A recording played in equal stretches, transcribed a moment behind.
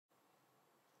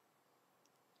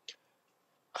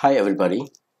Hi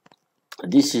everybody,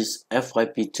 this is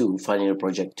FYP2 Final Year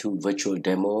Project 2 virtual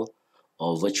demo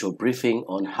or virtual briefing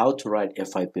on how to write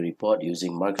FYP report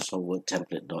using Microsoft Word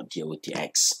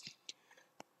Template.dotx.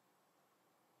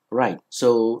 Right,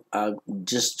 so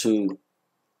just to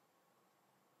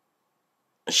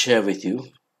share with you,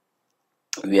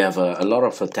 we have a lot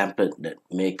of a template that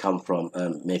may come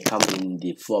in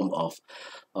the form of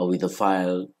with the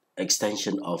file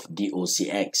extension of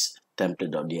docx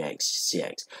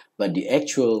template.dotx, but the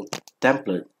actual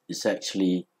template is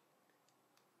actually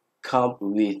come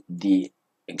with the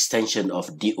extension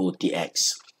of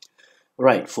 .dotx.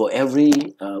 Right, for every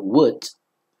Word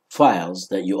files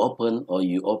that you open or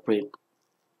you operate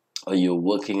or you're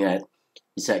working at,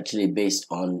 it's actually based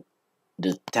on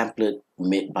the template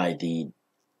made by the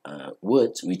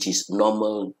Word, which is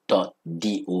normal.dotm.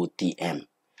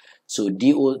 So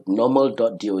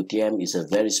normal.dotm is a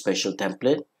very special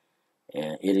template.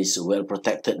 It is well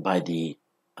protected by the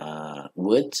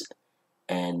Word,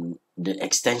 and the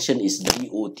extension is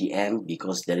DOTM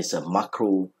because there is a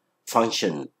macro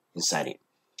function inside it.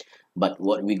 But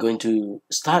what we're going to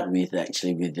start with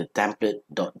actually with the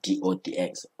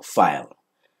template.dotx file,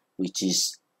 which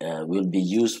is will be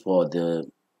used for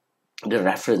the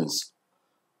reference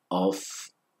of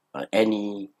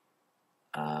any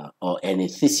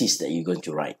thesis that you're going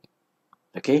to write.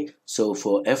 Okay, so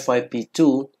for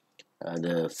FYP2,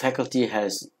 the faculty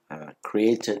has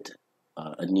created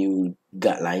a new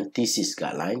guideline, thesis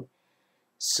guideline.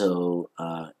 So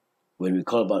when we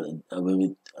call about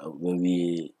when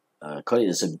we call it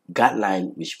as a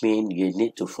guideline, which means you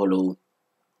need to follow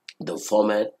the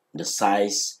format, the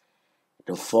size,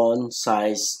 the font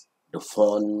size, the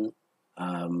font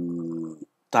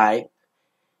type,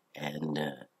 and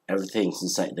everything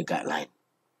inside the guideline.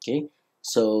 Okay,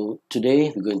 so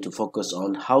today we're going to focus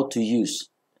on how to use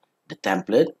the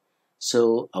template,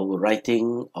 so our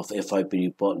writing of FYP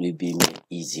report will be made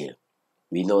easier.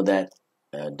 We know that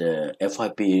the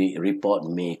FYP report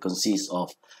may consist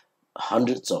of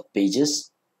hundreds of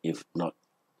pages, if not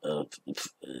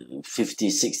 50,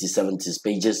 60, 70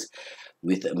 pages,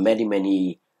 with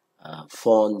many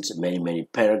fonts, many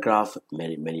paragraphs,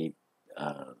 many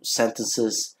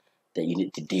sentences that you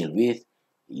need to deal with.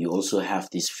 You also have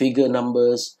these figure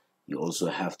numbers, you also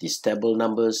have these table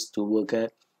numbers to work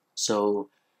at. So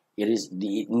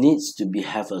it needs to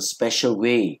have a special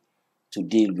way to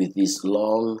deal with this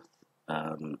long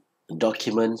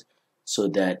document, so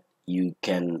that you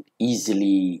can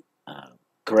easily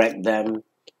correct them,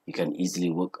 you can easily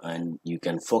work, and you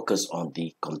can focus on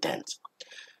the content.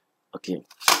 Okay,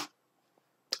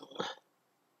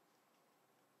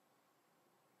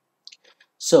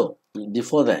 so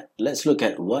before that, let's look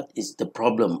at what is the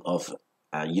problem of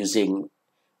using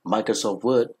Microsoft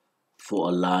Word for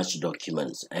a large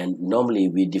documents. And normally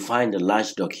we define the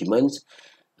large documents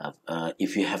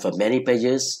if you have many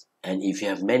pages and if you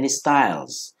have many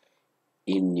styles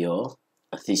in your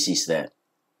thesis there.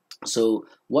 So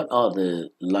what are the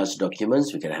large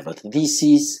documents? We can have a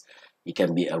thesis, it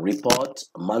can be a report,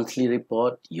 a monthly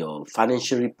report, your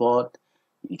financial report,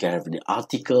 you can have the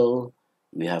article,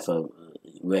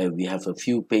 where we have a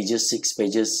few pages, 6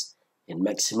 pages in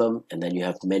maximum, and then you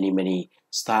have many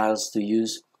styles to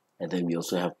use, and then we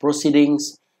also have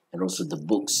proceedings and also the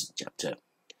books chapter.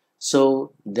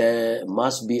 So there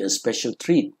must be a special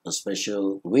treat, a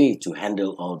special way to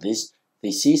handle all this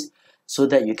thesis, so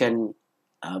that you can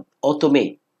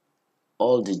automate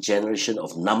all the generation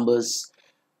of numbers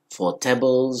for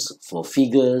tables, for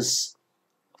figures,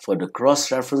 for the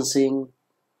cross-referencing,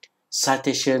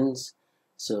 citations.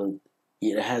 So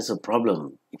it has a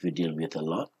problem if you deal with a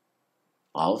lot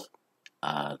of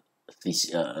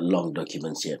these long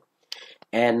documents here.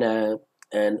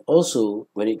 And also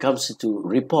when it comes to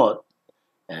report,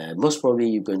 most probably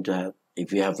you're going to have,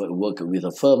 if you have work with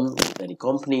a firm, with any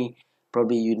company,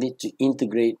 probably you need to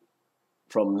integrate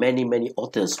from many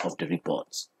authors of the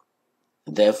reports.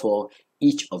 Therefore,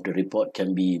 each of the report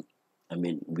can be,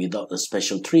 without a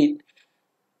special treat,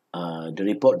 the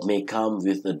report may come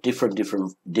with a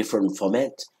different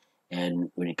format,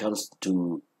 and when it comes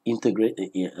to integrate,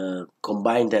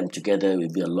 combine them together,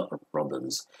 will be a lot of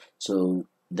problems. So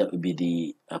that would be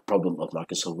the problem of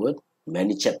Microsoft Word: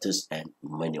 many chapters and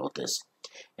many authors.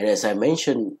 And as I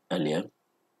mentioned earlier,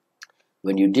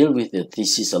 when you deal with the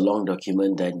thesis, a long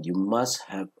document, then you must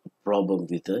have a problem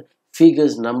with the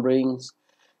figures numbering,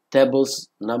 tables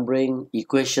numbering,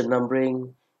 equation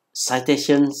numbering,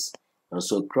 citations,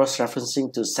 also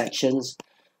cross-referencing to sections.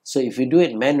 So if you do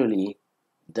it manually,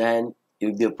 then it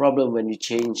will be a problem when you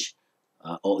change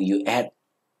or you add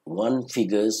one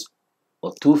figures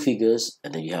or two figures,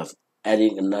 and then you have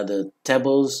adding another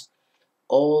tables,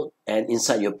 and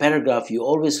inside your paragraph you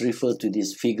always refer to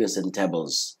these figures and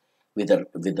tables with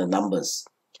the numbers.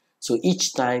 So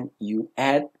each time you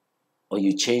add or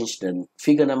you change the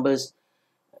figure numbers,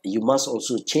 you must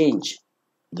also change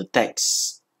the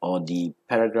text or the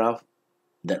paragraph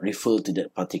that refer to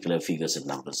that particular figures and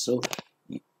numbers. So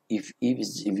if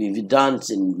done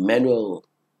in manual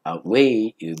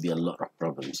way, it will be a lot of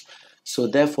problems. So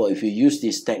therefore, if you use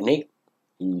this technique,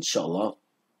 inshallah,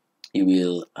 it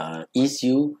will ease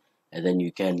you, and then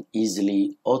you can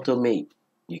easily automate.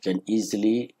 You can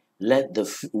easily let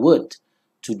the word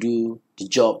to do the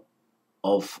job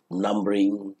of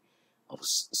numbering, of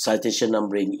citation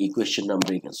numbering, equation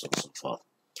numbering, and so on and so forth.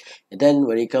 And then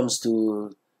when it comes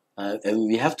to, and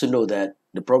we have to know that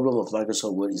the problem of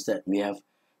Microsoft Word is that we have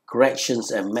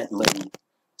corrections and amendment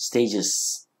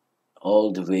stages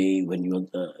all the way when you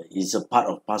is a part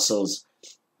of puzzles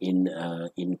in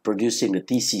producing the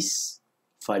thesis,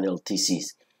 final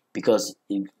thesis, because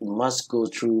it must go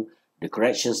through the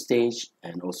correction stage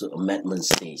and also amendment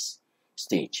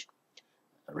stage.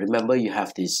 Remember, you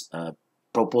have this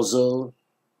proposal,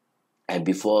 and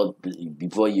before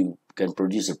you can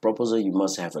produce a proposal, you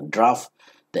must have a draft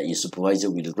that your supervisor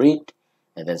will read,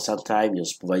 and then sometimes your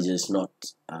supervisor is not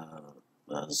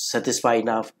satisfied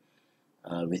enough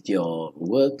with your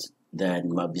work.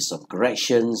 Then might be some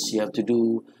corrections you have to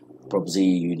do. Probably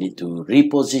you need to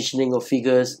repositioning of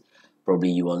figures. Probably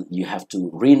you have to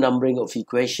renumbering of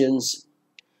equations.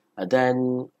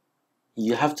 Then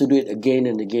you have to do it again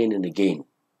and again and again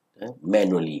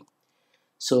manually.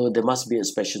 So there must be a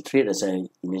special trait, as I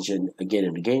mentioned again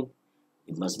and again.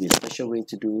 It must be a special way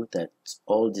to do that.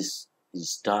 All this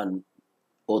is done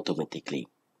automatically.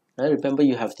 Remember,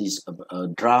 you have this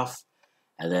draft,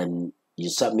 and then you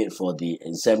submit for the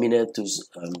examiner to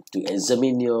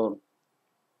examine your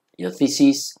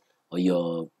thesis or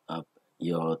your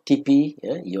TP,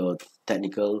 your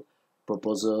technical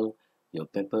proposal, your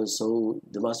paper. So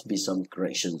there must be some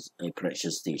correction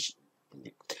stage.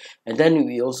 And then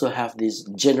we also have this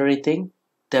generating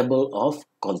table of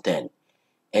content.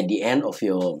 At the end of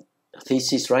your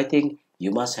thesis writing,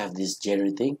 you must have this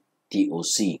generating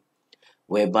TOC,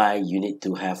 whereby you need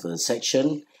to have a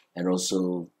section and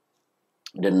also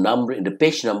the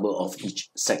page number of each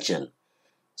section.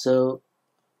 So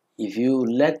if you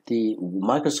let the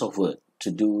Microsoft Word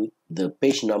to do the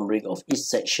page numbering of each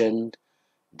section,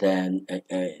 then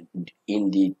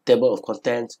in the table of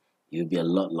contents, it will be a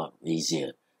lot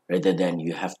easier, rather than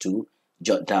you have to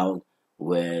jot down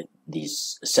where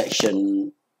this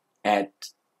section at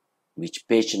which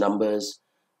page numbers,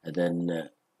 and then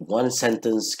one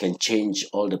sentence can change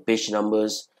all the page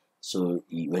numbers. So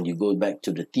when you go back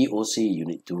to the TOC, you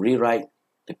need to rewrite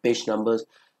the page numbers.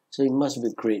 So it must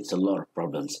be creates a lot of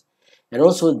problems. And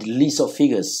also the list of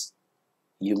figures.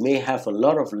 You may have a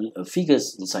lot of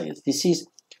figures inside your thesis.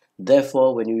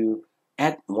 Therefore, when you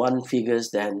add one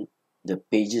figures, then the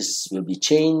pages will be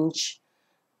changed,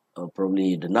 or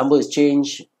probably the number is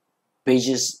changed,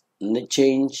 pages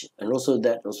change, and also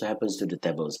that also happens to the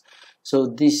tables. So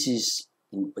this is,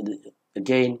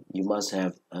 again, you must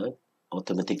have an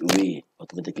automatic way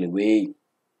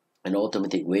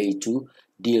to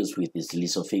deals with this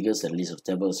list of figures and list of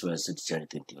tables as well as the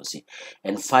generating TOC.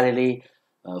 And finally,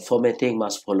 formatting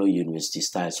must follow university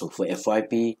style. So for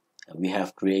FYP, we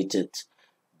have created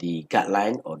the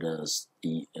guideline or the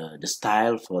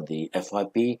style for the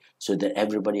FYP, so that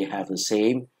everybody have the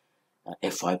same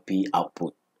FYP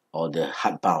output or the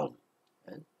hardbound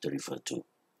to refer to.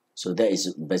 So that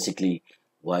is basically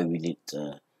why we need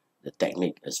the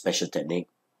technique, a special technique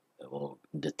or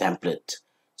the template,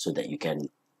 so that you can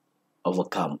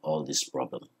overcome all this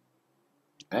problem.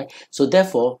 Right? So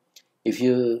therefore, if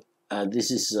you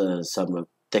this is some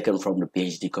taken from the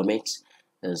PhD comics.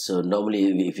 So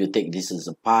normally, if you take this as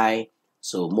a pie,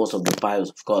 so most of the pies,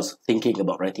 of course, thinking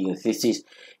about writing a thesis,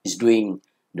 is doing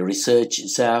the research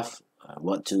itself,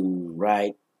 what to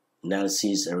write,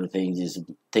 analysis, everything. Just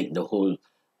take the whole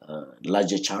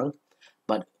larger chunk.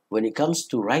 But when it comes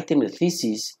to writing the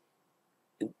thesis,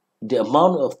 the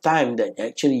amount of time that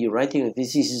actually you're writing a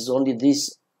thesis is only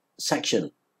this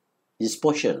section, this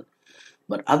portion.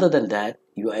 But other than that,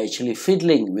 you are actually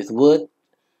fiddling with Word,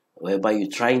 whereby you're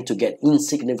trying to get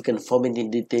insignificant formatting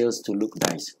details to look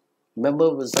nice. Remember,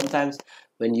 sometimes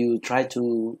when you try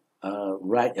to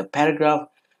write a paragraph,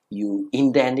 you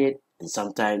indent it, and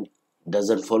sometimes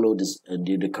doesn't follow this,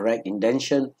 the correct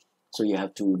indentation. So you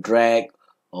have to drag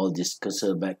all this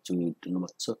cursor back to normal.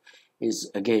 So it's,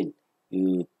 again,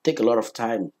 you take a lot of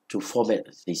time to format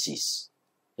a thesis,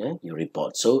 your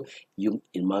report. So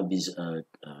it must be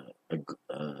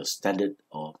a standard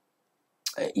or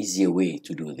an easier way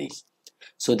to do this.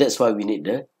 So that's why we need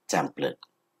the template.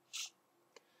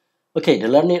 Okay, the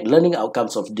learning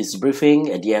outcomes of this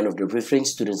briefing. At the end of the briefing,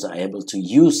 students are able to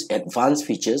use advanced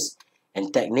features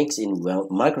and techniques in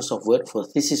Microsoft Word for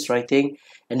thesis writing.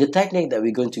 And the technique that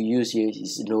we're going to use here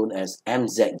is known as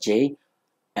MZJ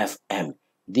FM.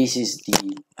 This is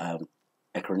the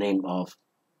acronym of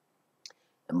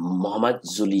Muhammad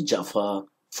Zuli Jafar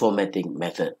Formatting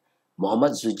Method.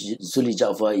 Muhammad Zuli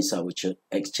Jafar is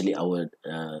actually our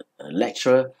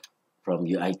lecturer from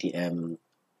UITM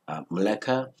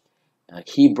Malacca.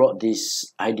 He brought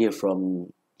this idea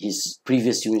from his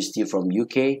previous university from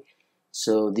UK.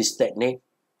 So this technique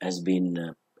has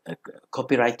been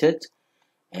copyrighted,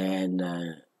 and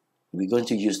we're going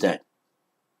to use that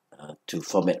to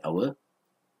format our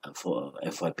for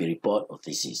FYP report or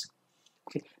thesis.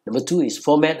 Okay. Number 2 is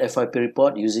format FYP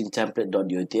report using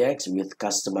template.dotx with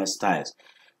customized styles.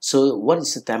 So what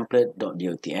is a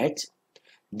template.dotx?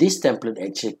 This template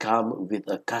actually comes with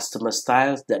a customized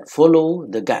styles that follow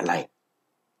the guideline.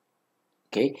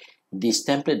 Okay, this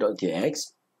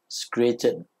template.dotx is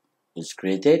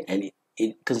created and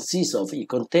it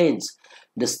contains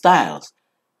the styles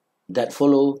that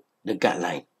follow the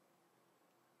guideline.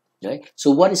 Okay,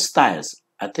 so what is styles?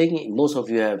 I think most of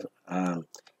you have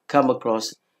come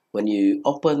across, when you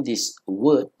open this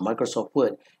Word, Microsoft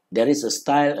Word, there is a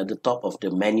style at the top of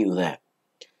the menu there.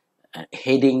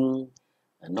 Heading,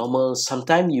 normal.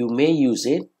 Sometimes you may use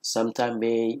it, sometimes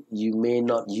you may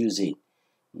not use it.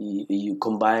 You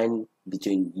combine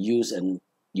between use and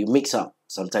you mix up.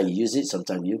 Sometimes you use it,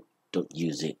 sometimes you don't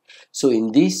use it. So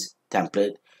in this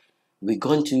template, we're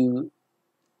going to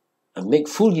make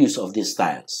full use of these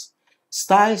styles.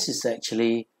 Styles is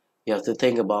actually, you have to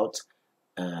think about,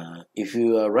 if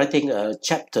you are writing a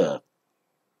chapter,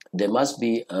 there must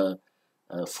be a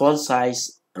font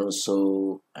size, and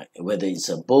also whether it's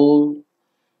a bold.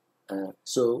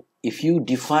 So if you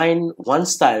define one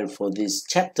style for these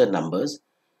chapter numbers,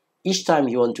 each time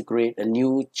you want to create a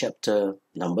new chapter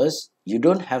numbers, you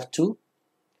don't have to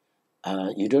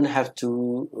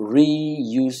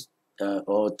reuse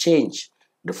or change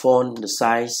the font, the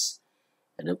size,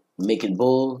 and make it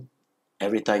bold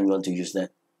every time you want to use that.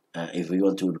 If you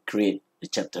want to create the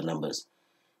chapter numbers,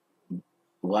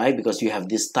 why? Because you have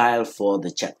this style for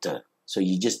the chapter, so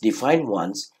you just define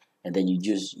once and then you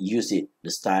just use it,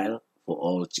 the style, for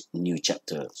all new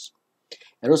chapters.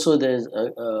 And also there's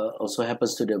also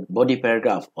happens to the body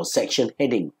paragraph or section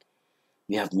heading.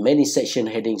 We have many section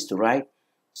headings to write,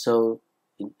 so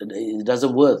it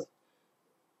doesn't worth.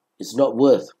 It's not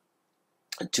worth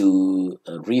to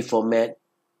reformat,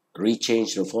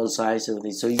 rechange the font size and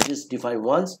everything. So you just define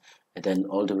once, and then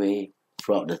all the way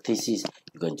throughout the thesis,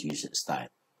 you're going to use the style.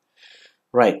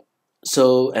 Right.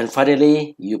 So, and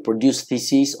finally, you produce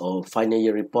thesis or final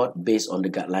year report based on the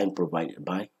guideline provided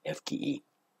by FKE.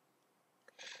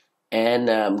 And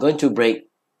I'm going to break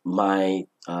my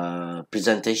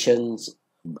presentations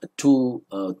to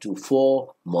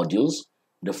 4 modules.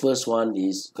 The first one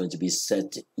is going to be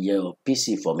set your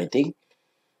PC formatting.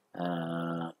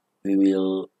 I'm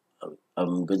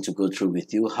going to go through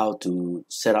with you how to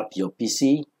set up your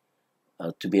PC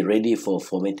to be ready for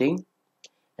formatting.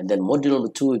 And then module number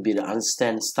 2 will be the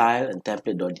understand style and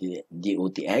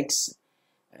template.dotx.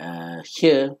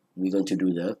 Here we're going to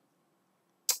do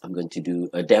I'm going to do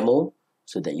a demo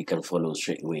so that you can follow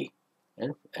straight away.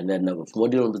 And then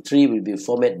module number 3 will be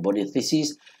format body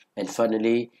thesis. And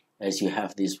finally, as you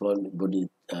have this one body,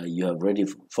 you have already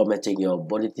formatting your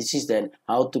body thesis, then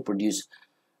how to produce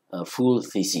a full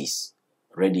thesis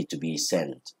ready to be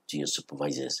sent to your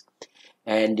supervisors.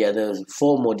 And the other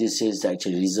 4 modules is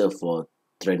actually reserved for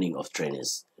training of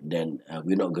trainers. Then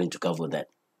we're not going to cover that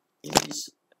in this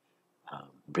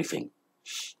briefing.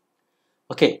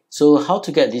 Okay, so how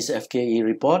to get this FKE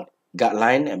report,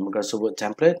 guideline, and Microsoft Word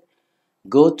template?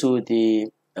 Go to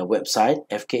the website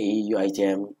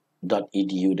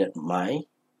fkeuitm.edu.my.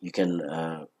 You can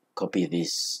copy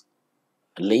this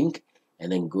link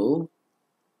and then go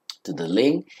to the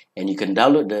link, and you can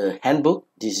download the handbook.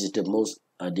 This is the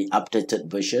the updated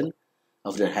version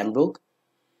of the handbook.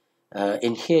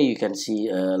 In here you can see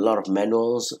a lot of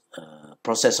manuals,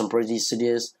 process and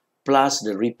procedures, plus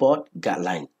the report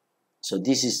guideline. So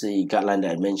this is the guideline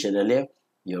that I mentioned earlier.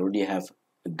 You already have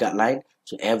a guideline,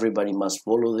 so everybody must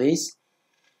follow this.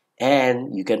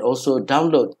 And you can also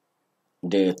download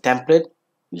the template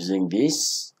using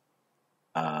this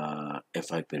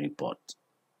FYP report.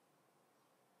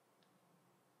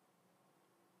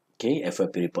 Okay,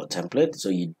 FYP report template. So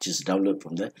you just download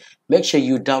from there. Make sure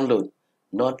you download,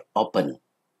 not open.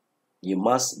 You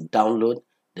must download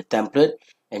the template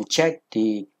and check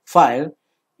the file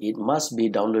it must be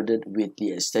downloaded with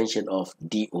the extension of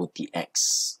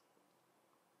 .dotx.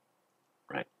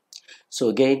 Right. So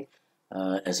again,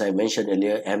 as I mentioned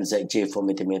earlier, MZJ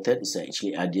Formatting Method is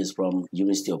actually ideas from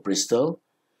University of Bristol,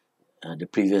 the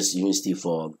previous university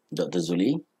for Dr.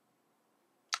 Zuli.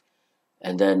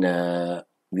 And then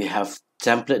we have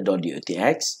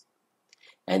template.dotx,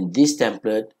 and this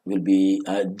template will be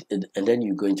and then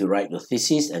you're going to write your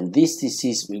thesis, and this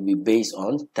thesis will be based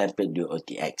on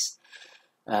template.dotx.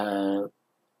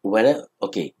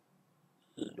 Okay,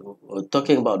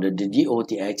 talking about the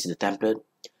 .dotx, the template,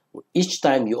 each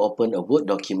time you open a Word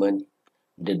document,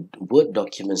 the Word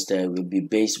documents there will be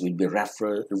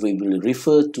refer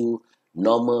to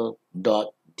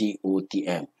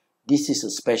normal.dotm. This is a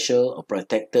special or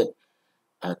protected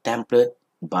template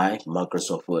by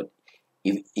Microsoft Word.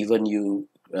 If even you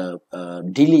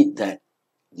delete that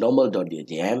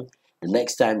normal.dotm, the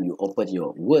next time you open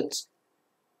your Words,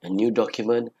 a new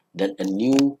document, then a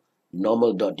new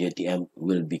normal.dotm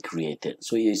will be created.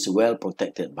 So it is well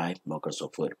protected by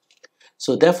Microsoft Word.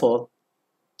 So therefore,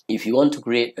 if you want to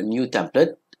create a new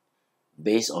template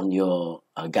based on your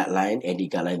guideline, any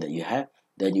guideline that you have,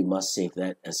 then you must save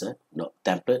that as a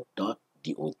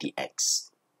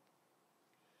template.dotx.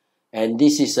 And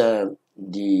this is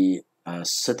the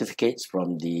certificates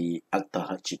from the Akta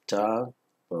Hak Cipta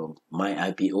from my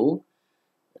IPO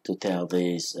to tell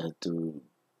this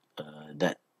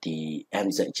that the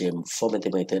MZJ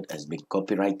formatting method has been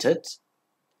copyrighted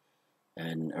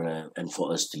and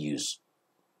for us to use.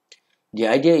 The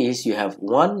idea is you have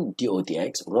one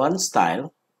 .dotx, one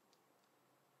style,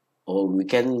 or we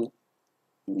can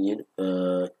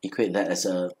equate that as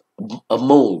a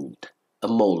mold.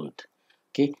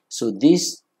 Okay, so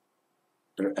this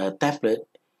template,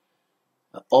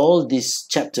 all these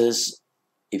chapters,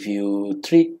 if you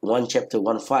treat one chapter,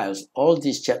 one files, all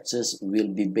these chapters will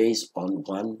be based on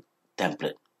one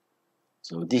template.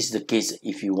 So this is the case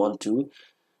if you want to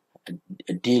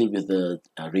deal with the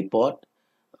report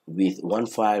with one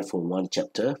file for one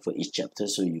chapter, for each chapter.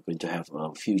 So you're going to have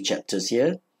a few chapters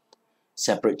here,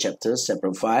 separate chapters,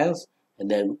 separate files,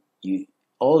 and then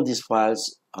all these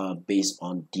files are based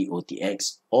on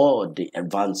 .dotx or the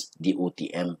advanced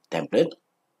 .dotm template.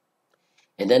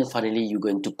 And then finally you're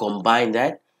going to combine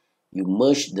that. You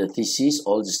merge the thesis,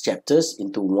 all these chapters,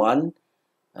 into one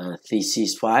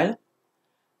thesis file.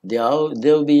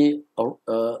 They'll be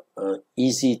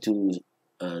easy to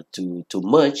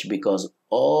merge because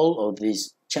all of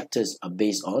these chapters are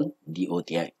based on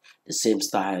 .dotx, the same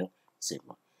style, same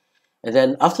one. And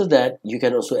then after that, you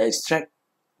can also extract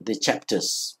the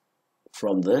chapters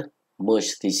from the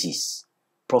merged thesis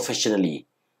professionally.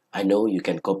 I know you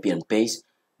can copy and paste,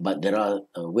 but there are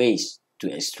ways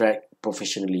to extract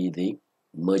professionally the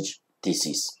merged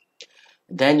thesis.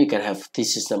 Then you can have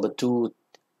thesis number 2,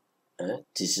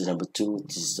 thesis number 2,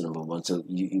 thesis number 1. So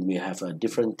you may have a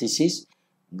different thesis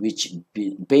which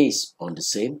be based on the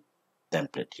same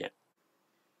template here.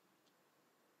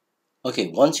 Okay,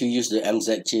 once you use the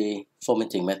MZJ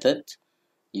formatting method,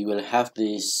 you will have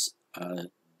this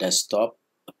desktop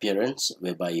appearance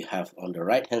whereby you have on the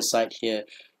right hand side here,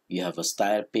 you have a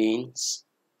style panes.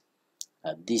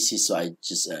 This is what I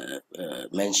just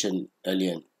mentioned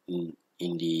earlier in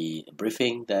the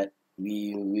briefing, that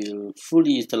we will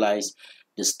fully utilize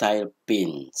the style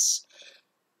panes.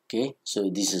 Okay, so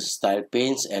this is style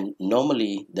panes, and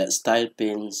normally that style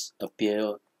panes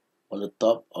appear on the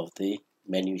top of the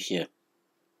menu here.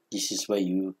 This is where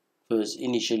you first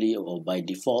initially or by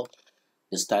default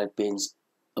the style panes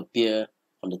appear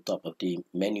on the top of the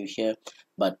menu here,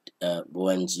 but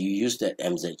once you use that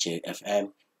MZJ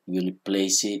FM, you will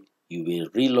place it, you will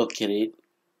relocate it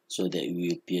so that it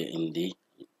will appear in the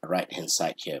right hand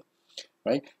side here,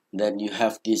 right? Then you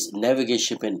have this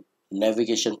navigation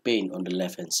pane on the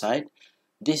left hand side.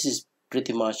 This is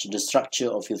pretty much the structure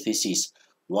of your thesis.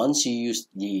 Once you use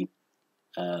the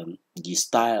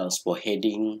styles for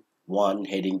heading 1,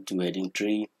 heading 2, heading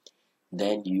 3,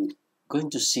 then you going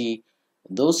to see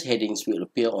those headings will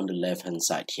appear on the left hand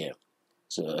side here,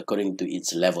 so according to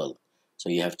its level. So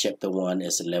you have chapter 1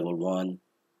 as a level 1,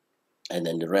 and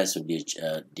then the rest will be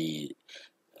the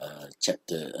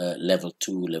chapter level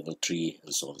 2, level 3,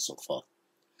 and so on and so forth.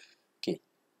 Okay,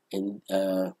 and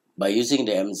by using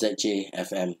the MZJ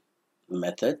FM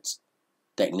methods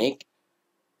technique,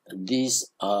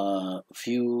 these are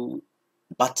few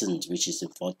buttons which is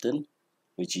important,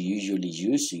 which you usually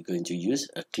use. You're going to use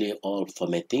a clear all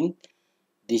formatting.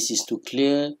 This is to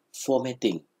clear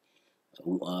formatting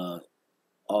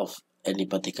of any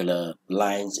particular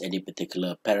lines, any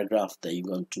particular paragraph that you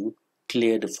want to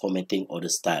clear the formatting or the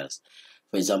styles.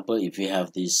 For example, if you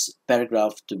have this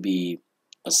paragraph to be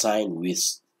assigned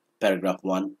with paragraph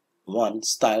 1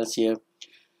 styles here,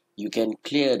 you can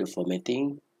clear the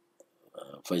formatting.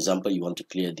 For example, you want to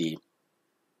clear the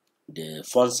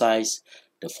font size,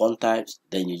 the font types,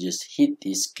 then you just hit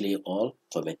this clear all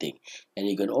formatting. And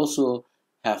you can also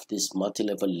have this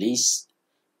multi-level list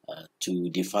to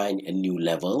define a new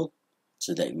level,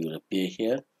 so that will appear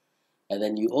here. And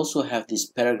then you also have this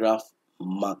paragraph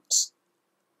marks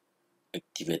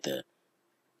activator.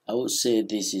 I would say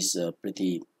this is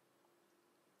pretty,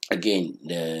 again,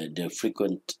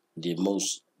 the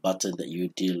most button that you're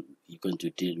going to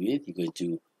deal with, you're going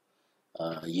to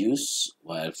use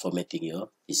while formatting your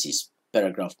thesis.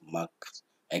 Paragraph marks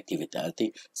activator. I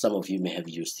think some of you may have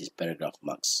used this paragraph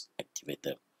marks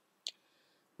activator,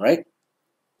 right?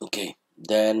 Okay,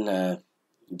 then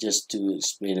just to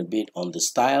explain a bit on the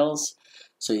styles.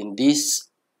 So in this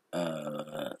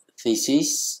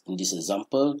thesis, in this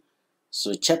example,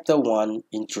 so chapter 1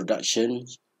 introduction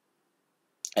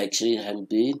actually has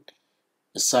been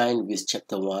assigned with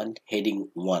chapter 1 heading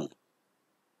 1.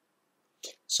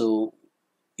 So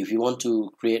if you want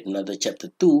to create another chapter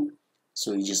 2,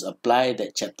 so you just apply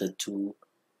that chapter 2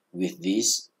 with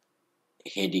this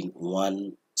heading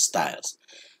 1 styles.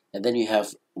 And then you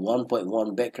have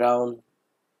 1.1 background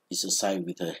is assigned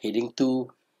with a heading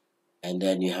 2, and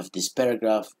then you have this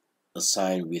paragraph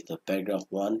assigned with a paragraph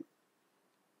 1,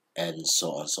 and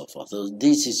so on and so forth. So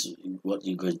this is what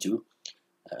you're going to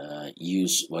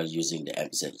use while using the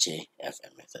MZJ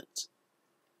FM method.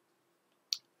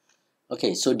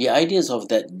 Okay, so the ideas of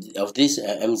this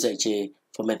MZJ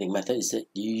formatting method is that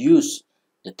you use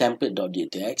the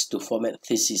template.dotx to format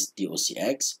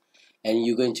thesis.docx, and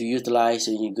you're going to utilize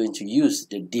and you're going to use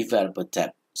the developer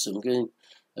tab. So I'm going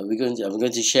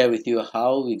to share with you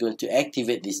how we're going to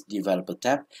activate this developer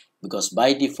tab, because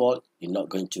by default you're not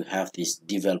going to have this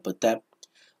developer tab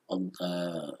on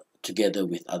together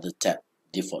with other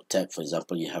default tab. For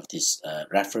example, you have this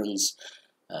reference,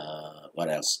 what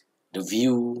else, the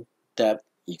view tab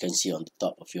you can see on the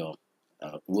top of your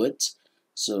words.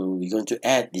 So we're going to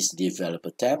add this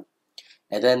developer tab,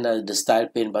 and then the style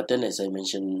pane button, as I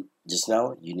mentioned just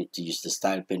now, you need to use the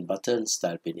style pane button,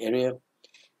 style pane area.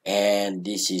 And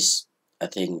this is, I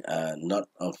think, not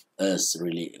of us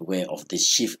really aware of the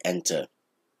shift enter.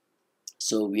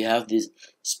 So we have this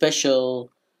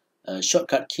special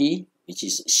shortcut key, which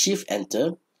is shift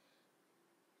enter.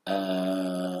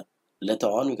 Later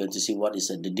on we're going to see what is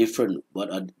the different,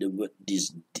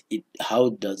 how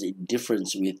does it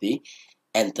difference with the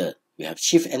enter. We have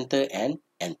shift enter and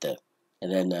enter.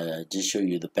 And then just show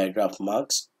you the paragraph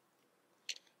marks,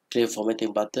 clear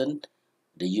formatting button,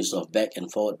 the use of back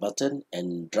and forward button,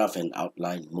 and draft and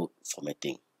outline mode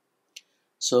formatting.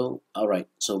 So alright,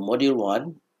 so module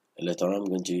 1, later on I'm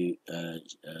going to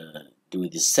do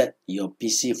the set your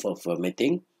PC for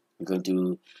formatting. We're going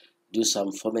to do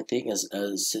some formatting as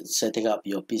setting up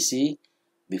your PC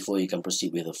before you can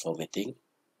proceed with the formatting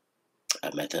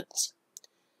methods.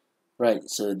 Right,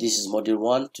 so this is module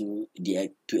 1, to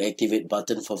activate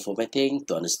button for formatting,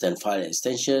 to understand file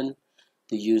extension,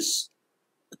 to use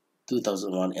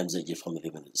 2001 MZJ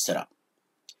Formatting Method setup.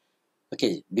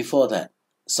 Okay, before that,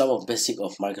 some of basic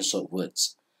of Microsoft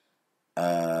Words.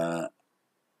 I'm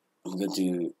going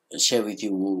to share with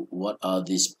you what are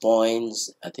these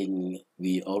points. I think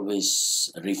we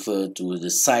always refer to the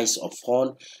size of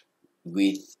font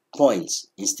with points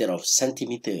instead of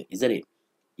centimeter, isn't it?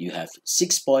 You have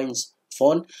 6 points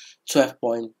font, 12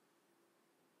 point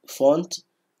font,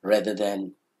 rather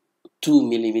than 2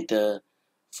 millimeter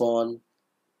font,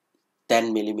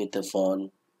 10 millimeter font,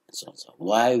 and so on. So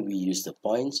why we use the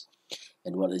points,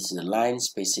 and what is the line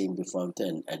spacing before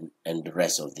and the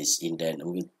rest of this indent.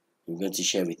 I'm going to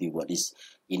share with you what is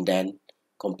indent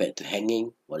compared to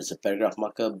hanging, what is a paragraph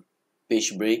marker,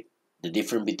 page break, the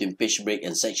difference between page break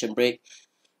and section break,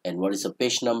 and what is a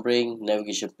page numbering,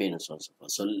 navigation pane, and so on and so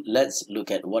forth. So let's look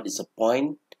at what is a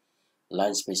point,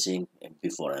 line spacing, and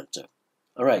before enter.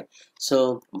 Alright,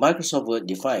 so Microsoft Word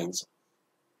defines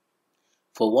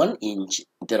for 1 inch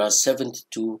there are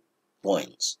 72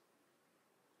 points.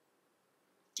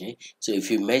 Okay, so if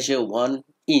you measure 1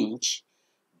 inch,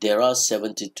 there are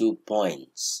 72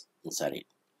 points inside it.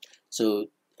 So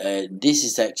this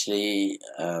is actually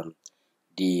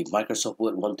the Microsoft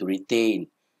Word want to retain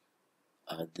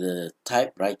the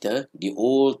typewriter, the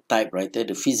old typewriter,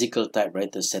 the physical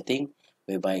typewriter setting,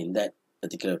 whereby in that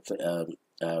particular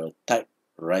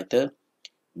typewriter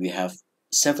we have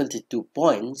 72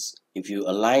 points. If you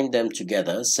align them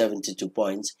together, 72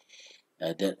 points,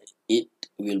 that it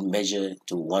will measure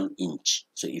to 1 inch.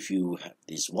 So if you have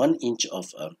this 1 inch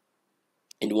of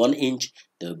in 1 inch,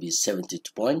 there will be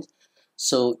 72 points.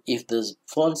 So if the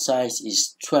font size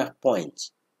is 12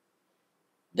 points,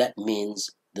 that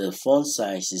means the font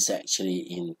size is actually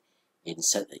in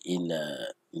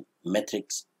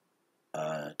metrics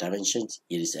dimensions.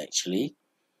 It is actually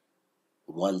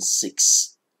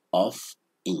 1/6 of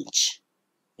inch.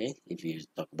 Okay, if you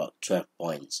talk about 12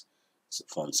 points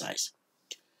font size.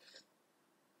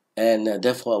 And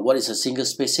therefore, what is a single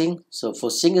spacing? So for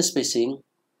single spacing,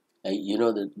 you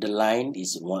know the line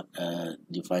is one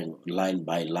defined line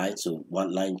by line. So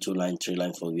one line, two line, three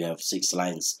line, four. We have 6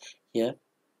 lines here.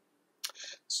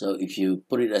 So if you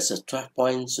put it as a 12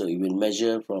 point, so it will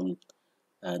measure from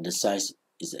the size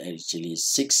is actually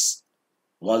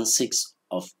 1/6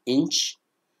 of inch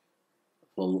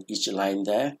for each line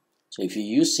there. So if you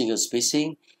use single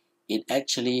spacing, it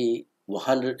actually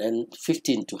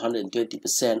 115 to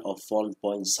 120% of font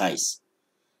point size,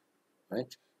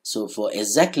 right? So for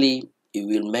exactly, it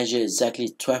will measure exactly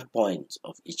 12 points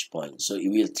of each point. So it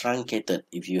will truncate it.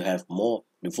 If you have more,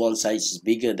 the font size is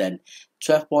bigger than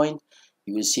 12 point,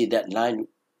 you will see that line,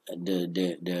 the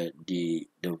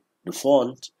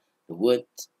font, the word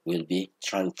will be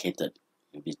truncated,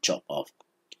 will be chopped off.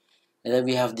 And then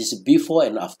we have this before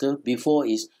and after. Before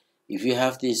is if you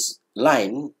have this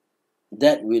line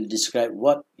that will describe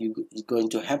what is going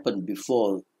to happen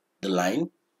before the line,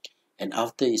 and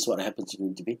after is what happens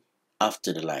going to be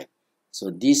after the line. So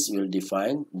this will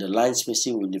define the line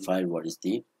spacing, will define what is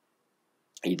the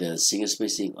either single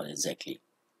spacing or exactly,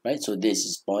 right? So this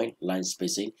is point line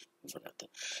spacing before and after.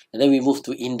 And then we move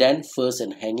to indent, first,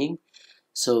 and hanging.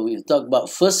 So we talk about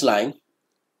first line.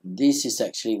 This is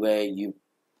actually where you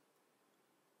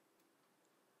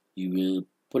will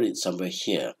put it somewhere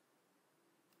here.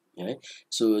 Okay,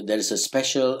 so there is a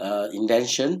special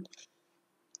indentation,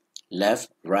 left,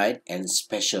 right, and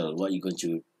special, what you're going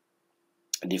to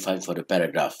define for the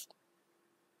paragraph.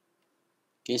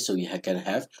 Okay, so you can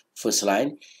have first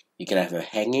line, you can have a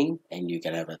hanging, and you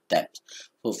can have a tab.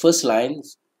 For first line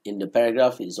in the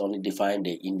paragraph is only defined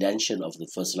the indentation of the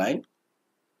first line.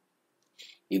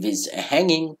 If it's a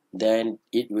hanging, then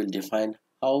it will define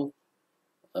how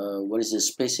what is the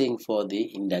spacing for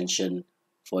the indentation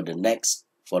for the next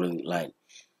following line.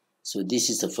 So this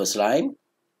is the first line.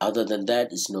 Other than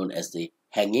that, is known as the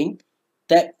hanging.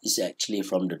 Tab is actually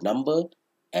from the number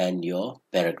and your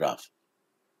paragraph.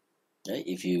 Okay?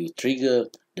 If you trigger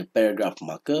the paragraph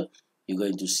marker, you're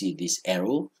going to see this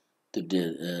arrow to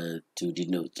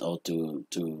denote or to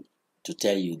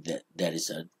tell you that there is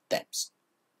a tabs.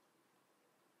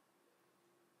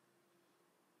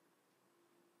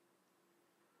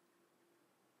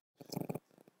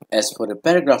 As for the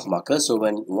paragraph marker, so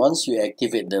once you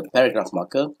activate the paragraph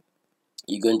marker,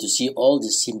 you're going to see all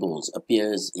the symbols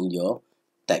appears in your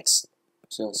text.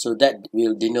 So that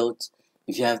will denote,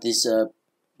 if you have this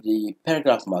the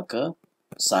paragraph marker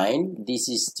sign, this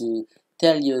is to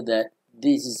tell you that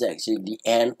this is actually the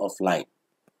end of line,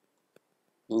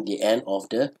 the end of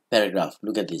the paragraph.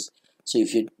 Look at this. So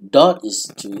if your dot is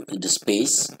to the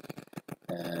space,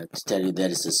 to tell you there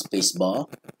is a space bar,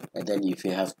 and then if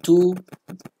you have two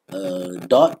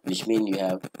dot, which means you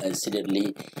have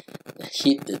accidentally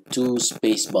hit the 2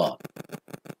 space bar.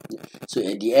 So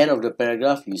at the end of the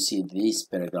paragraph, you see this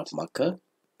paragraph marker.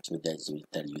 So that will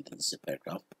tell you this is a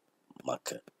paragraph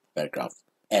marker, paragraph,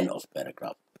 end of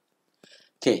paragraph.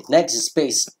 Okay, next is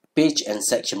page and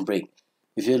section break.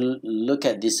 If you look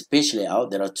at this page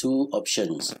layout, there are 2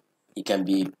 options. It can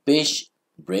be page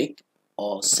break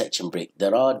or section break.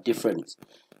 There are differences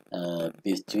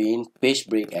between page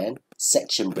break and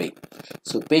section break.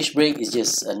 So page break is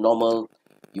just a normal,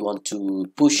 you want to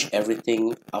push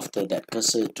everything after that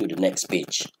cursor to the next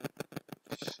page.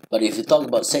 But if you talk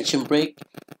about section break,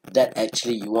 that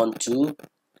actually you want to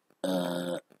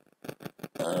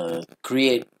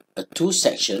create a 2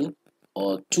 section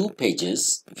or 2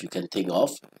 pages, if you can think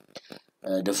of.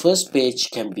 The first page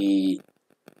can be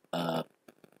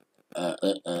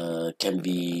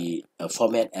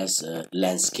format as a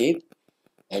landscape,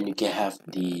 and you can have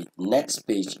the next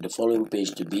page, the following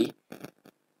page, to be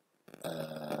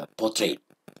portrait.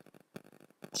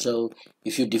 So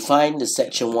if you define the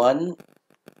section 1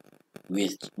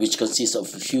 which consists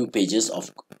of a few pages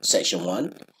of section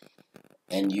 1,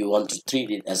 and you want to treat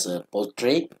it as a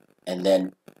portrait, and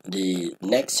then the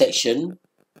next section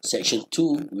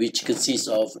 2, which consists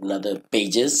of another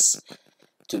pages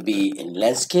to be in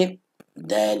landscape,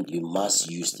 then you must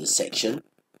use the section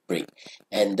break.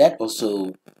 And that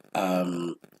also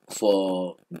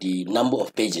for the number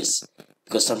of pages,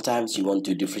 because sometimes you want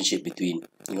to differentiate between,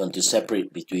 you want to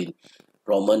separate between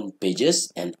Roman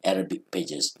pages and Arabic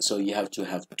pages. So you have to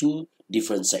have 2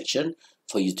 different sections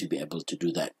for you to be able to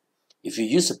do that. If you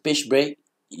use a page break,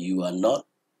 you are not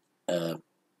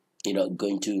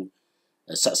going to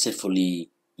successfully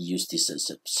use this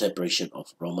separation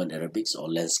of Roman Arabics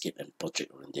or landscape and portrait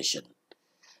orientation.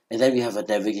 And then we have a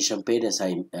navigation pane, as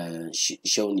I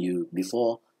shown you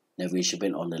before. Navigation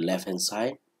pane on the left hand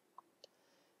side.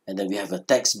 And then we have a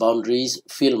text boundaries,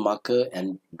 fill marker,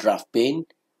 and draft pane.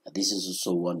 This is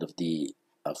also one of the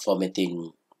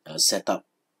formatting setup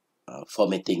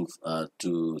formatting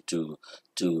to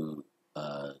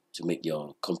make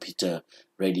your computer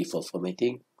ready for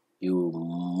formatting. You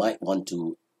might want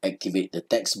to activate the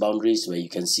text boundaries, where you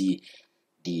can see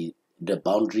the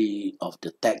boundary of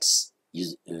the text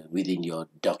within your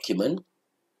document,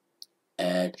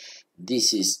 and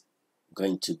this is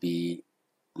going to be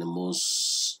the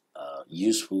most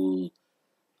useful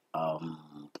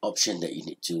option that you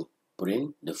need to put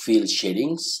in. The fill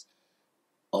shadings,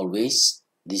 always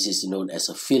this is known as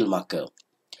a fill marker.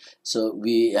 So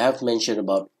we have mentioned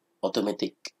about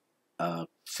automatic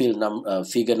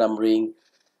figure numbering,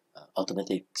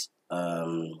 automatic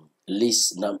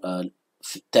list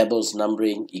tables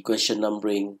numbering, equation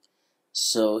numbering.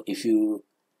 So if you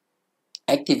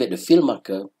activate the fill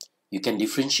marker, you can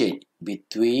differentiate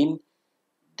between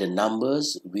the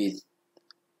numbers with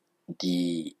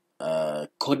the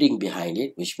coding behind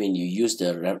it, which means you use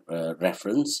the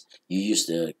reference, you use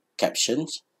the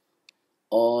captions,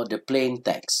 or the plain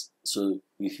text. So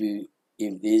if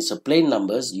it's a plain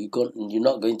numbers, you're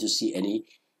not going to see any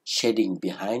shading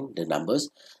behind the numbers.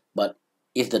 But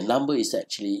if the number is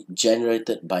actually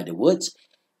generated by the words,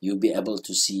 you'll be able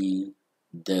to see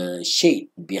the shade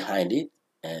behind it,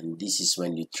 and this is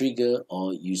when you trigger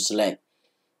or you select,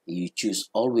 you choose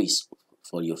always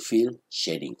for your fill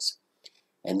shadings.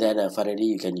 And then finally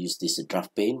you can use this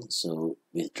draft pane. So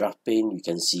with draft pane, you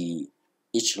can see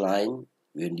each line.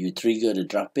 When you trigger the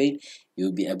draft pane,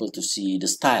 you'll be able to see the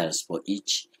styles for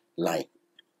each line.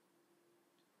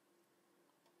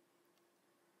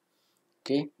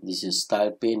 Okay, this is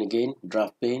style pane again,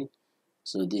 draft pane.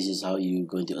 So this is how you're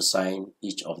going to assign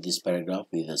each of this paragraph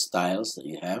with the styles that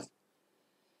you have.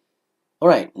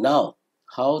 Alright, now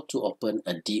how to open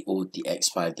a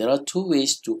 .dotx file. There are two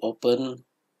ways to open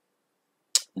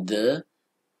the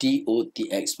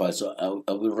 .dotx file. So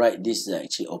I will write this is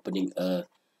actually opening a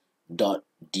 .dotx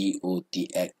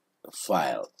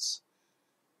files.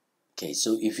 Okay,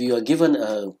 so if you are given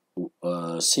a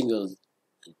single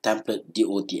template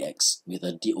 .dotx with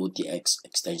a .dotx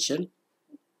extension,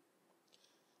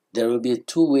 there will be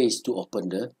two ways to open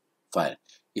the file.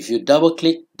 If you double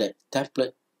click that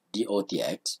template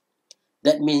 .dotx,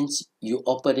 that means you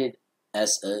open it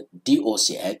as a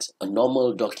 .docx, a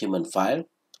normal document file,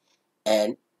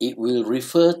 and it will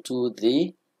refer to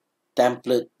the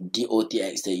template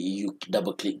 .dotx that you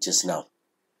double click just now.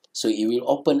 So it will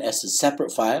open as a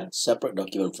separate file, separate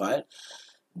document file,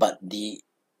 but the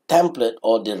template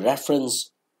or the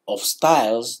reference of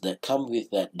styles that come with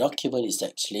that document is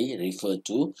actually referred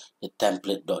to the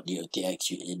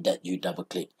template.dotx that you double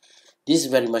click. This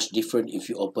is very much different if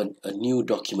you open a new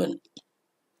document.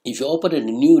 If you open a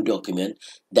new document,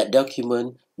 that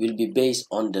document will be based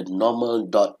on the normal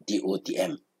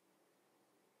 .dotm.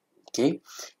 Okay,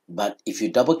 but if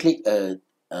you double click a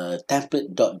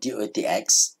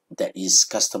template.dotx that is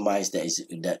customized,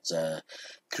 that's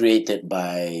created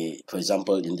by, for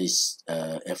example, in this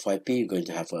FYP, you're going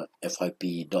to have a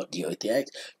FYP.dotx.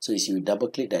 So if you double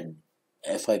click that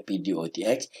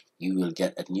FYP.dotx, you will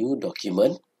get a new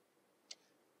document,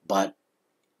 but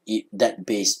that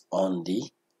based on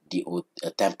the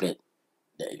template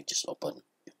that you just opened.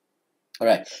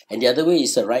 Alright, and the other way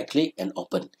is a right click and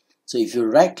open. So if you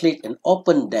right click and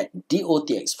open that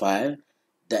 .dotx file,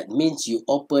 that means you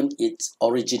open its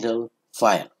original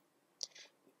file.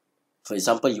 For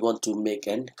example, you want to make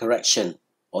a correction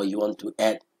or you want to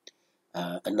add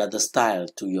another style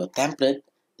to your template,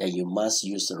 then you must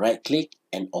use the right click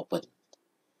and open.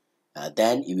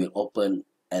 Then it will open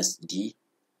as the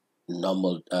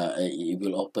normal, it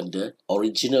will open the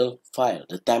original file,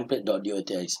 the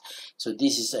template.dotx. So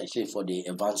this is actually for the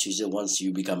advanced user. Once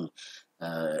you become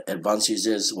advanced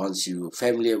users, once you're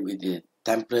familiar with the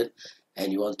template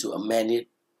and you want to amend it,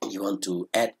 you want to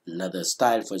add another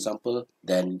style, for example,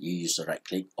 then you use the right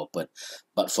click, open.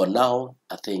 But for now,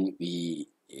 I think we're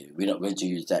not going to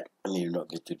use that. I mean, we're not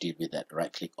going to deal with that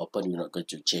right click, open. We're not going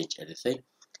to change anything.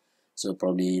 So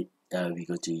probably we're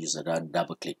going to use a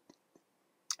double click.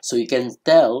 So you can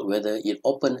tell whether it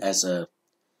opened as a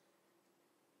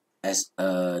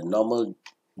normal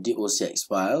 .docx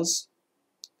files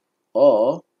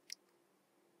or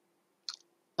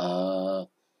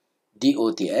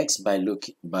 .dotx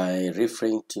by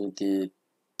referring to the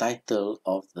title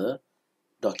of the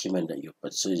document that you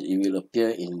put. So it will appear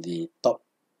in the top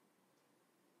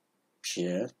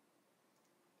here,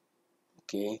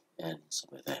 okay, and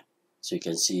somewhere there. So you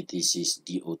can see this is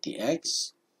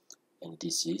 .dotx and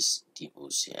this is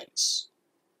 .docx,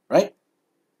 right?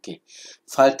 Okay,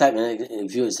 file type and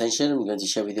view extension. I'm going to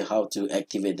share with you how to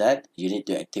activate that. You need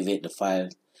to activate the file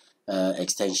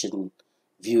extension,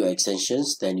 view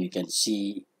extensions. Then you can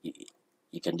see,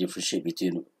 you can differentiate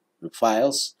between the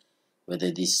files,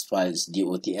 whether this file is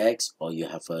 .docx or you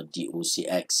have a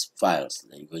 .docx files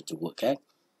that you're going to work at.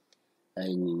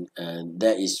 And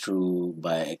that is through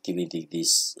by activating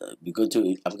this. I'm going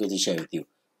to share with you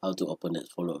how to open that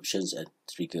follow options and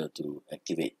trigger to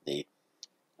activate the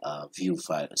view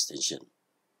file extension.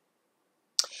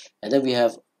 And then we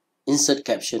have insert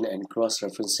caption and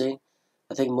cross-referencing.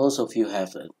 I think most of you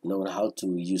have known how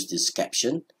to use this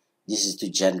caption. This is to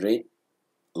generate,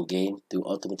 again, to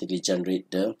automatically generate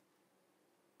the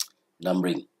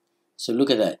numbering. So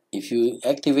look at that. If you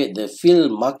activate the fill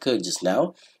marker just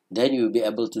now, then you will be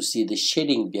able to see the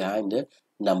shading behind the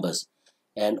numbers.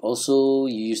 And also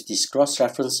you use this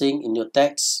cross-referencing in your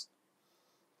text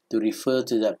to refer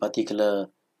to that particular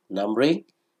numbering.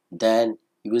 Then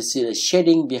you will see the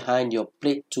shading behind your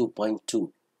plate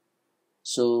 2.2.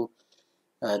 So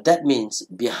that means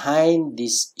behind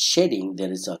this shading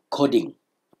there is a coding,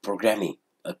 programming,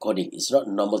 a coding. It's not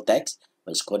normal text,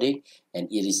 but it's coding, and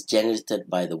it is generated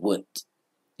by the Word.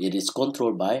 It is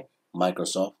controlled by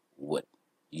Microsoft Word.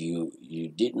 You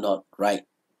did not write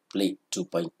plate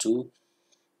 2.2,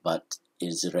 but it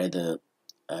is rather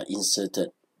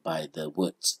inserted by the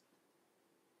words.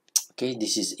 Okay,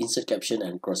 this is insert caption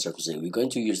and cross-referencing. We're going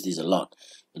to use this a lot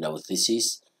in our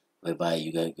thesis, whereby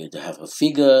you're going to have a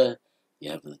figure,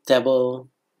 you have a table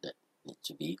that needs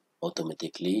to be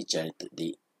automatically generated.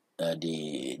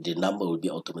 The number will be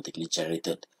automatically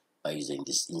generated by using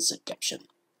this insert caption.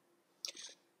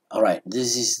 Alright,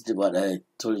 this is what I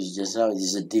told you just now. This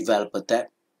is a developer tab.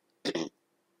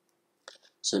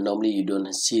 So normally you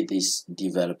don't see this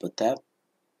developer tab,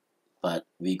 but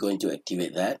we're going to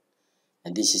activate that.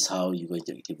 And this is how you're going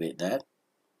to activate that.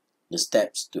 The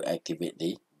steps to activate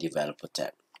the developer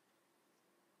tab.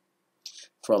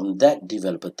 From that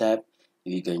developer tab,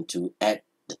 you're going to add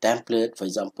the template, for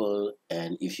example,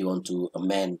 and if you want to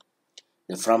amend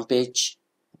the front page,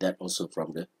 that also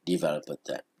from the developer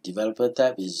tab. Developer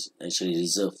tab is actually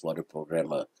reserved for the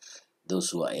programmer, those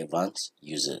who are advanced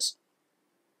users.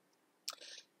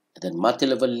 And then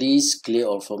multi-level list, clear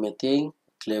all formatting.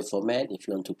 Clear format, if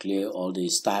you want to clear all the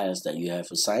styles that you have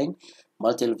assigned.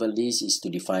 Multi-level list is to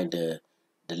define the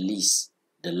list,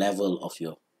 the level of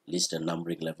your list, the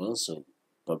numbering level. So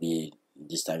probably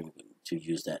this time to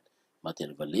use that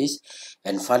multi-level list.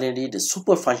 And finally, the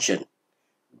super function.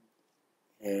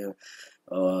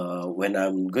 When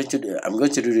I'm going to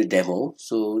do the demo.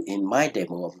 So in my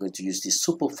demo, I'm going to use this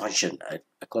super function. I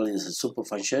call it a super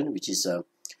function, which is a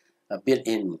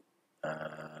built-in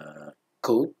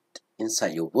code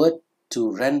inside your Word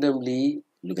to randomly,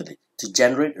 look at it, to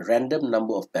generate a random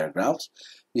number of paragraphs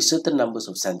with certain numbers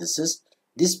of sentences.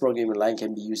 This programming line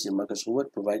can be used in Microsoft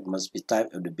Word, provided it must be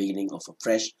typed at the beginning of a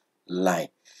fresh line.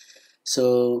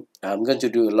 So I'm going to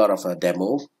do a lot of a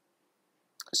demo.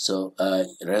 So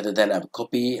rather than I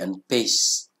copy and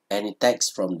paste any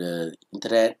text from the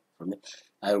internet,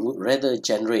 I would rather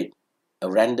generate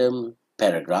a random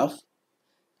paragraph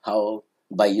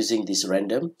by using this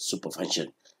random super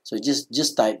function. So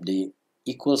just type the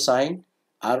equal sign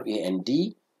RAND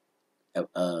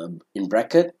in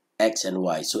bracket X and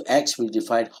Y. So X will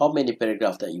define how many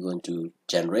paragraphs that you're going to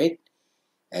generate,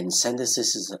 and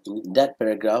sentences is in that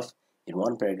paragraph, in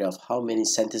one paragraph, how many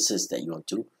sentences that you want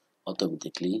to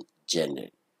automatically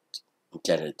generate.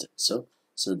 So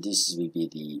this will be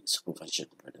the super function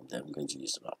that I'm going to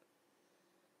use a lot.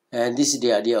 And this is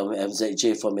the idea of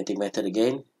MZJ Formatting Method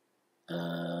again.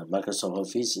 Microsoft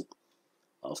Office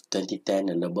of 2010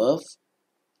 and above.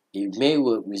 It may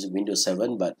work with Windows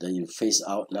 7, but you phase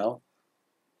out now.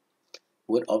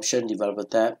 Word option, developer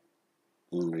tab,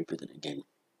 repeat it again.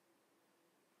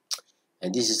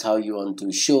 And this is how you want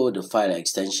to show the file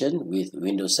extension with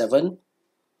Windows 7.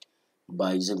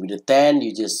 By using Windows 10,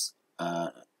 you just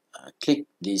click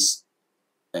this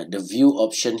the view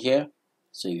option here.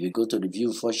 So if you go to the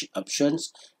view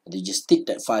options, and you just tick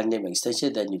that file name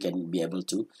extension, then you can be able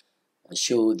to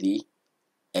show the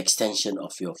extension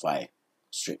of your file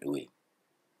straight away.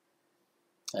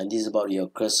 And this is about your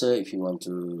cursor. If you want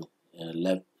to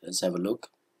let's have a look.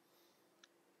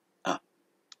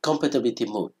 Compatibility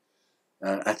mode.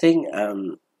 I think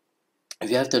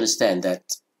you have to understand that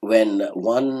when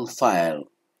one file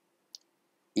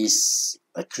is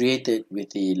created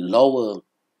with the lower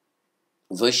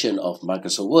version of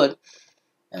Microsoft Word,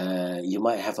 you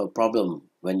might have a problem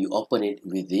when you open it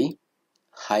with the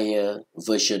higher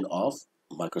version of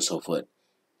Microsoft Word.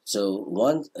 So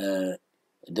once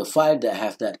the file that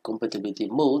have that compatibility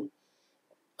mode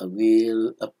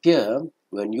will appear.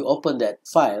 When you open that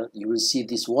file, you will see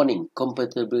this warning,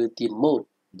 compatibility mode,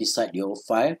 beside your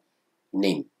file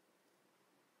name.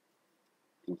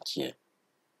 Here,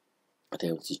 I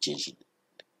want to change it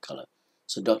color.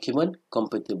 So document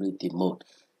compatibility mode.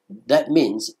 That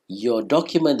means your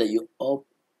document that you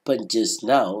opened just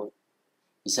now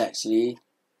is actually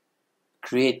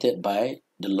created by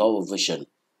the lower version,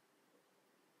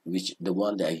 which the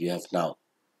one that you have now.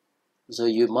 So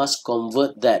you must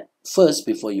convert that first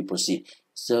before you proceed.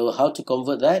 So how to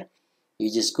convert that?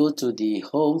 You just go to the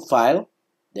home file,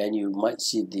 then you might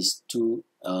see these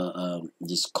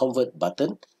this convert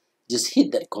button. Just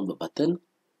hit that convert button,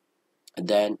 and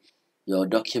then your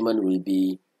document will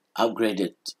be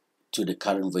upgraded to the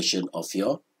current version of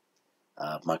your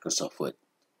Microsoft Word.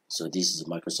 So this is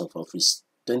Microsoft Office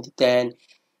 2010,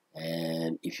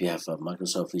 and if you have a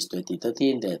Microsoft Office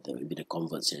 2013, that will be the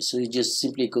convert here. So you just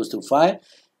simply goes to file,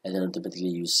 and then automatically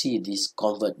you see this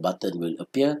convert button will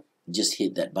appear. Just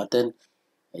hit that button,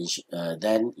 and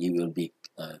then you will be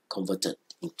converted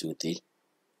into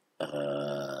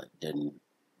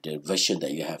the version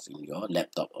that you have in your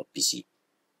laptop or PC.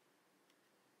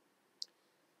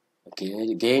 Okay,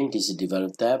 again, this is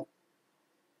develop tab.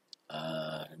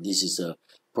 This is a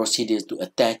procedure to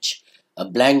attach a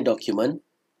blank document,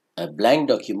 and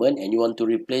you want to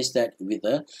replace that with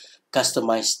a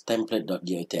customized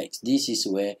template.dotx. This is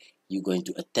where you're going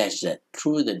to attach that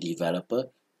through the developer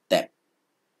tab.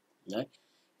 Right?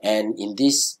 And in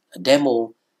this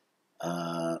demo,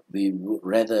 we would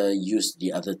rather use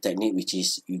the other technique, which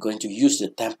is you're going to use the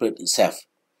template itself.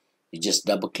 You just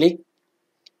double click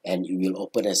and you will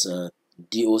open as a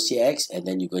docx, and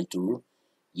then you're going to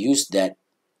use that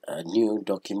new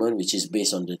document which is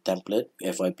based on the template,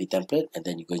 FYP template, and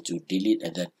then you're going to delete,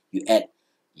 and then you add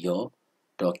your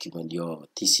document, your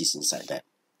thesis inside that.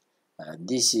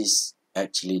 This is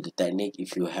actually the technique.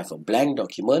 If you have a blank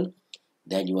document,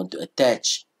 then you want to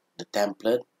attach the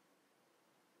template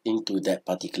into that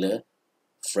particular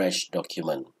fresh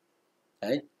document,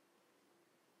 right?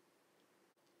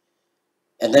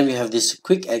 And then we have this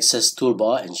quick access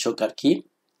toolbar and shortcut key.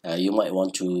 You might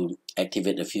want to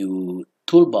activate a few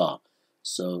toolbar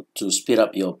so to speed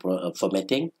up your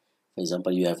formatting. For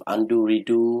example, you have undo,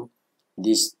 redo.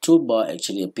 This toolbar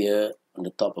actually appear on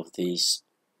the top of this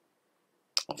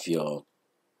of your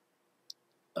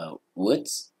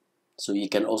words, so you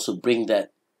can also bring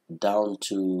that down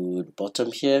to the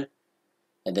bottom here,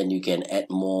 and then you can add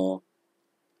more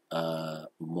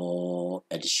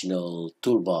additional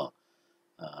toolbar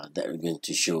that we're going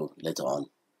to show later on.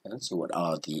 So what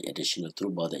are the additional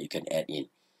toolbar that you can add in,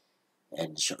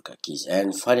 and shortcut keys.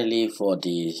 And finally, for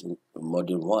the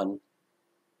module 1,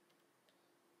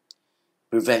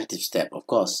 preventive step. Of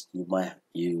course,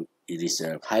 it is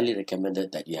highly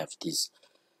recommended that you have this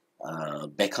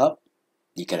backup.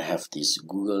 You can have this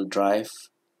Google Drive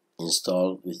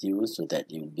installed with you so that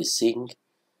it will be synced.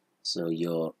 So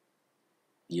your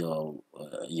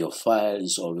file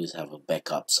is always have a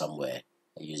backup somewhere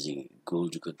using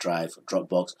Google Drive or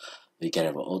Dropbox. You can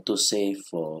have an auto save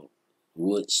for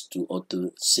words to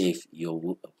auto save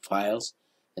your files,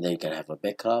 and then you can have a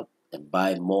backup and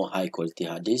buy more high quality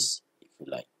hard disks if you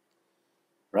like,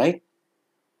 right?